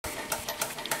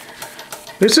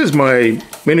This is my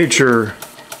miniature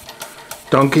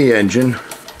donkey engine.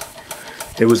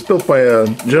 It was built by a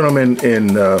gentleman in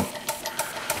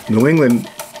New England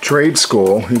Trade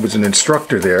School. He was an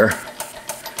instructor there.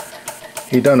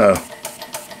 He done a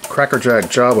crackerjack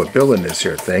job of building this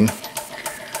here thing.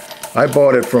 I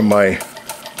bought it from my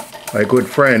good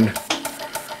friend.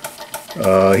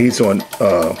 He's on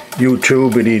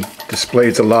YouTube and he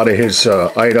displays a lot of his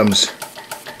items.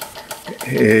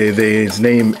 His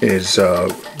name is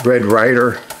Red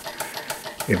Ryder.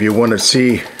 If you want to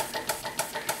see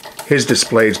his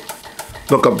displays,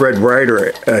 look up Red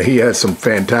Ryder. He has some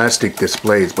fantastic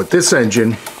displays. But this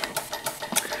engine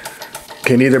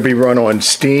can either be run on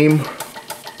steam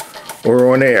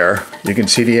or on air. You can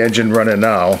see the engine running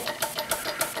now.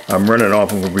 I'm running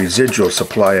off of a residual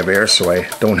supply of air, so I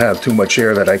don't have too much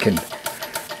air that I can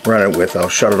run it with. I'll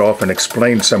shut it off and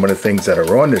explain some of the things that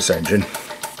are on this engine.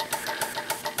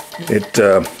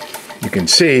 You can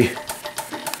see,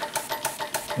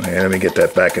 let me get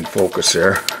that back in focus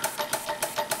there.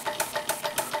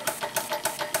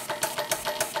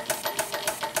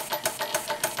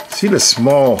 See the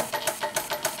small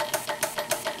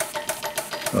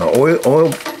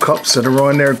oil cups that are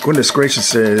on there? Goodness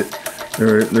gracious, they're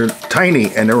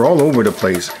tiny and they're all over the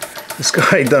place. This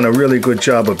guy done a really good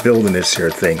job of building this here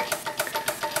thing.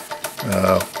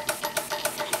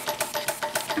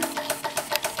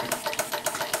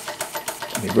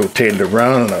 Let me rotate it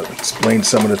around and I'll explain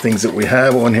some of the things that we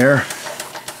have on here.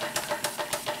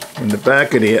 In the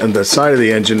back of on the side of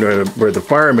the engine where the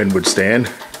fireman would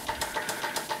stand,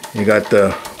 you got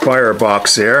the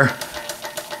firebox there.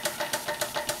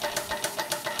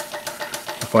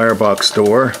 The firebox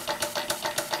door.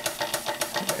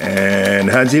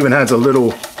 And even has a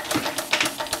little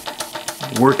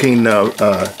working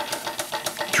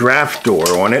draft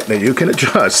door on it that you can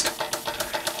adjust.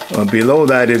 Below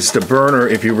that is the burner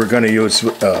if you were going to use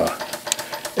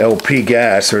LP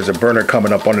gas. There's a burner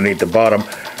coming up underneath the bottom.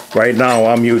 Right now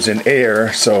I'm using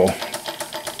air, so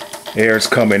air's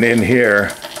coming in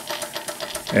here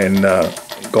and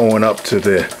going up to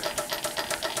the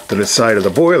side of the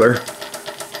boiler.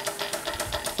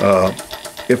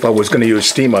 If I was going to use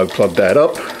steam, I'd plug that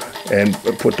up and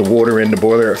put the water in the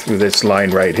boiler through this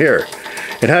line right here.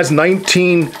 It has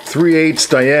 19 3/8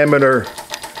 diameter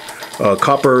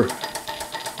copper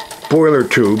boiler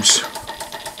tubes,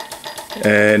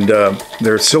 and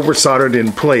they're silver soldered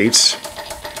in plates.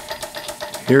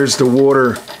 Here's the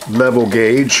water level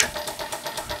gauge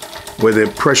with a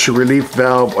pressure relief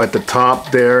valve at the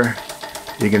top there.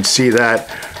 You can see that.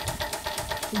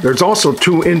 There's also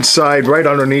two inside right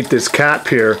underneath this cap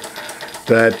here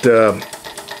that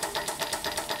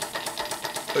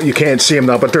you can't see them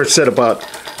now, but they're set about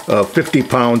 50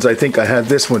 pounds. I think I had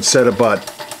this one set about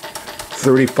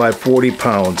 35, 40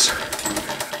 pounds.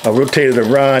 I'll rotate it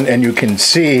around and you can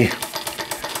see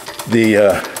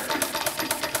the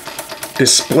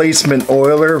displacement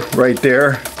oiler right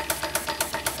there.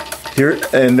 Here,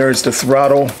 and there's the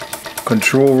throttle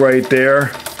control right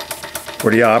there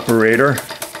for the operator.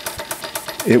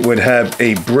 It would have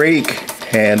a brake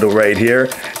handle right here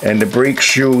and the brake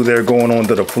shoe there going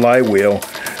onto the flywheel.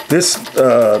 This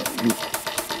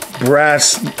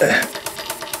brass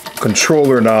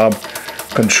controller knob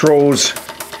controls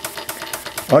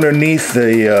underneath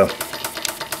the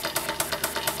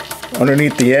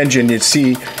engine. You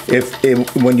see,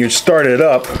 when you start it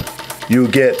up, you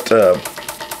get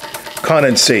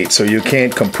condensate, so you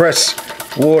can't compress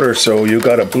water, so you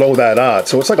got to blow that out.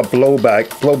 So it's like a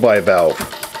blow-by valve.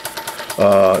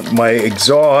 My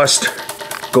exhaust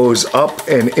goes up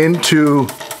and into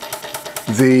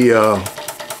the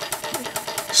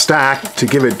stack to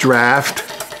give it draft.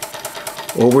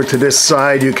 Over to this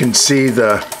side you can see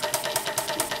the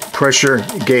pressure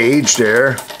gauge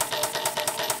there.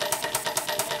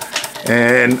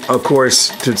 And of course,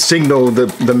 to signal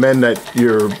the men that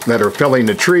are felling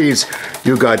the trees,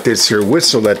 you got this here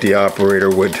whistle that the operator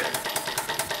would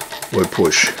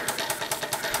push.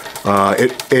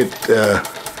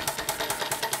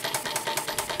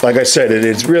 Like I said, it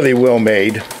is really well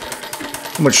made.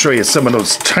 I'm going to show you some of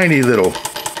those tiny little.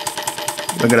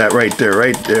 Look at that right there,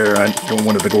 right there. I don't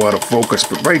want it to go out of focus,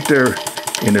 but right there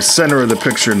in the center of the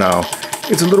picture now,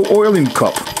 it's a little oiling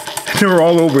cup. And they're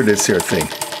all over this here thing.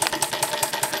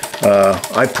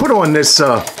 I put on this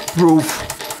roof.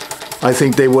 I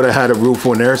think they would have had a roof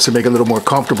on there to make it a little more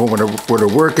comfortable when they're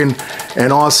working.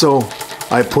 And also,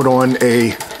 I put on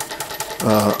a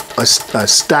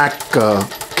stack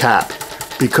cap,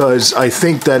 because I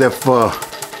think that if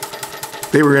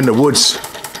they were in the woods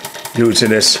using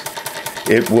this,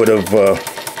 it would have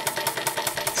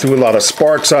threw a lot of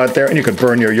sparks out there, and you could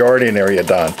burn your yarding area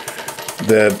down.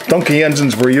 The donkey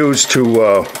engines were used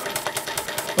to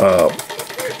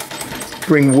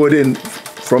bring wood in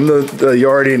from the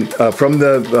yarding, from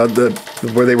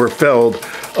the where they were felled,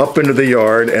 up into the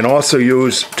yard, and also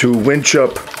used to winch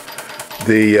up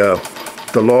the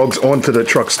logs onto the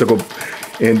trucks to go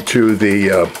into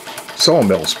the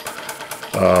sawmills.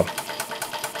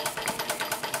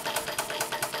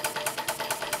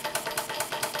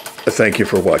 Thank you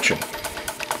for watching.